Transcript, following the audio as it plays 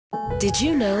Did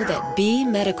you know that B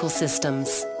Medical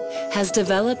Systems has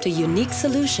developed a unique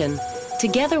solution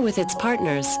together with its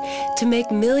partners to make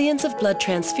millions of blood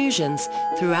transfusions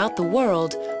throughout the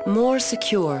world more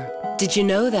secure? Did you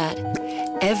know that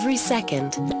every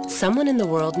second someone in the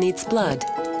world needs blood?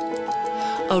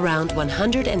 Around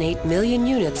 108 million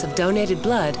units of donated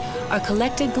blood are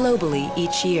collected globally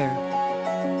each year.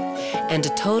 And a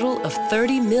total of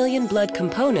 30 million blood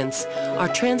components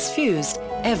are transfused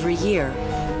every year.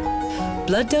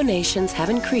 Blood donations have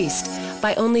increased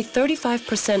by only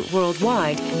 35%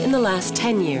 worldwide in the last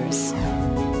 10 years.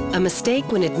 A mistake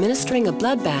when administering a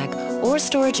blood bag or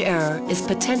storage error is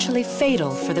potentially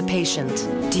fatal for the patient.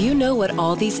 Do you know what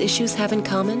all these issues have in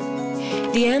common?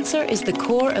 The answer is the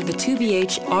core of the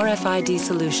 2BH RFID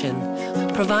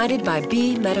solution, provided by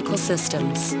B Medical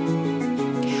Systems.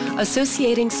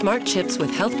 Associating smart chips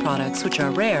with health products which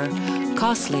are rare,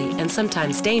 costly, and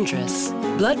sometimes dangerous.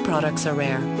 Blood products are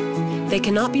rare. They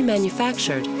cannot be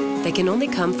manufactured. They can only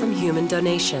come from human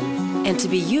donation. And to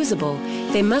be usable,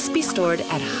 they must be stored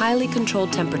at highly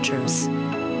controlled temperatures.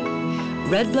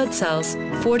 Red blood cells,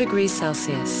 4 degrees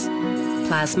Celsius.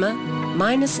 Plasma,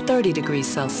 minus 30 degrees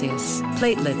Celsius.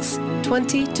 Platelets,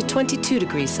 20 to 22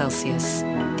 degrees Celsius.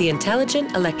 The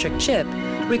intelligent electric chip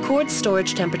records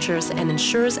storage temperatures and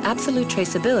ensures absolute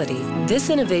traceability. This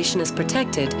innovation is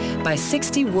protected by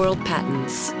 60 world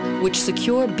patents, which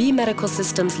secure B Medical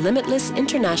Systems' limitless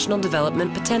international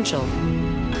development potential.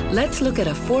 Let's look at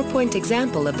a 4-point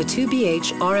example of the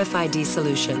 2BH RFID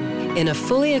solution. In a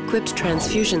fully equipped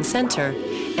transfusion center,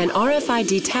 an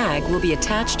RFID tag will be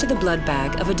attached to the blood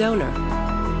bag of a donor.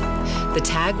 The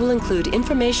tag will include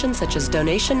information such as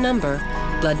donation number,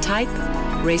 blood type,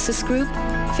 rhesus group,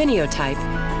 phenotype,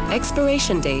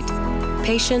 expiration date,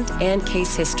 patient and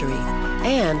case history.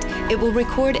 And it will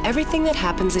record everything that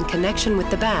happens in connection with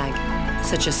the bag,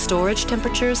 such as storage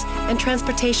temperatures and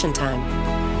transportation time.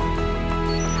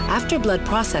 After blood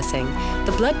processing,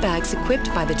 the blood bags equipped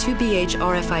by the 2BH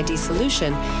RFID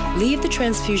solution leave the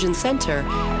transfusion center,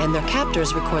 and their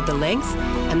captors record the length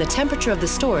and the temperature of the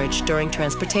storage during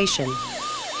transportation.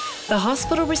 The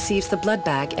hospital receives the blood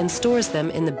bag and stores them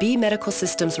in the B Medical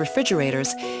Systems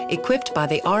refrigerators equipped by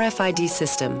the RFID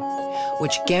system,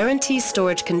 which guarantees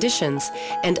storage conditions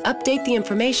and update the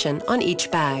information on each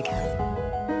bag.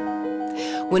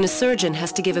 When a surgeon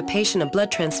has to give a patient a blood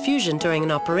transfusion during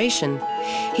an operation,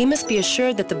 he must be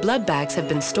assured that the blood bags have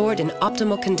been stored in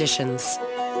optimal conditions.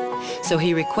 So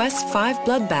he requests 5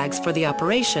 blood bags for the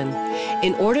operation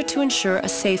in order to ensure a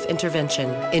safe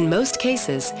intervention. In most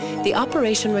cases, the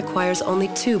operation requires only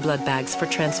 2 blood bags for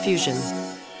transfusion.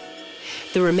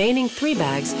 The remaining 3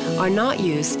 bags are not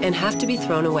used and have to be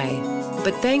thrown away.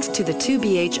 But thanks to the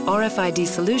 2BH RFID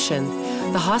solution,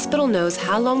 the hospital knows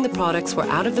how long the products were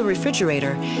out of the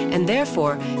refrigerator and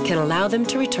therefore can allow them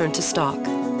to return to stock.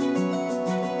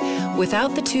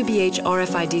 Without the 2BH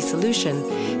RFID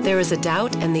solution, there is a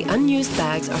doubt and the unused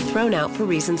bags are thrown out for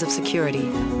reasons of security.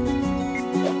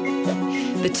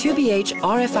 The 2BH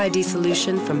RFID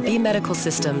solution from B Medical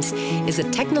Systems is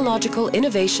a technological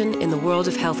innovation in the world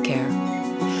of healthcare,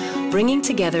 bringing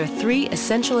together 3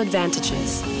 essential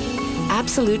advantages.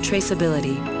 Absolute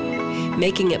traceability,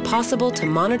 making it possible to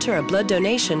monitor a blood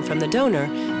donation from the donor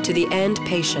to the end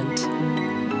patient.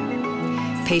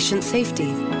 Patient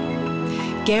safety,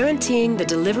 guaranteeing the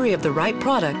delivery of the right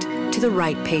product to the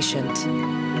right patient.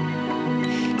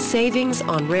 Savings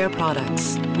on rare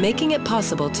products, making it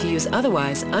possible to use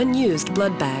otherwise unused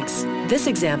blood bags. This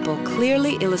example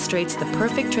clearly illustrates the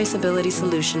perfect traceability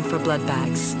solution for blood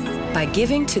bags. By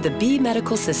giving to the B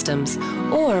Medical Systems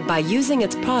or by using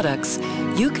its products,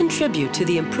 you contribute to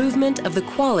the improvement of the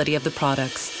quality of the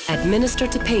products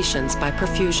administered to patients by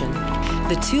perfusion.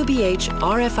 The 2BH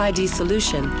RFID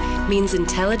solution means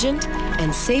intelligent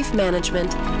and safe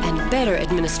management and better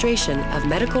administration of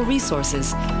medical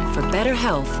resources for better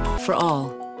health for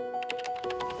all.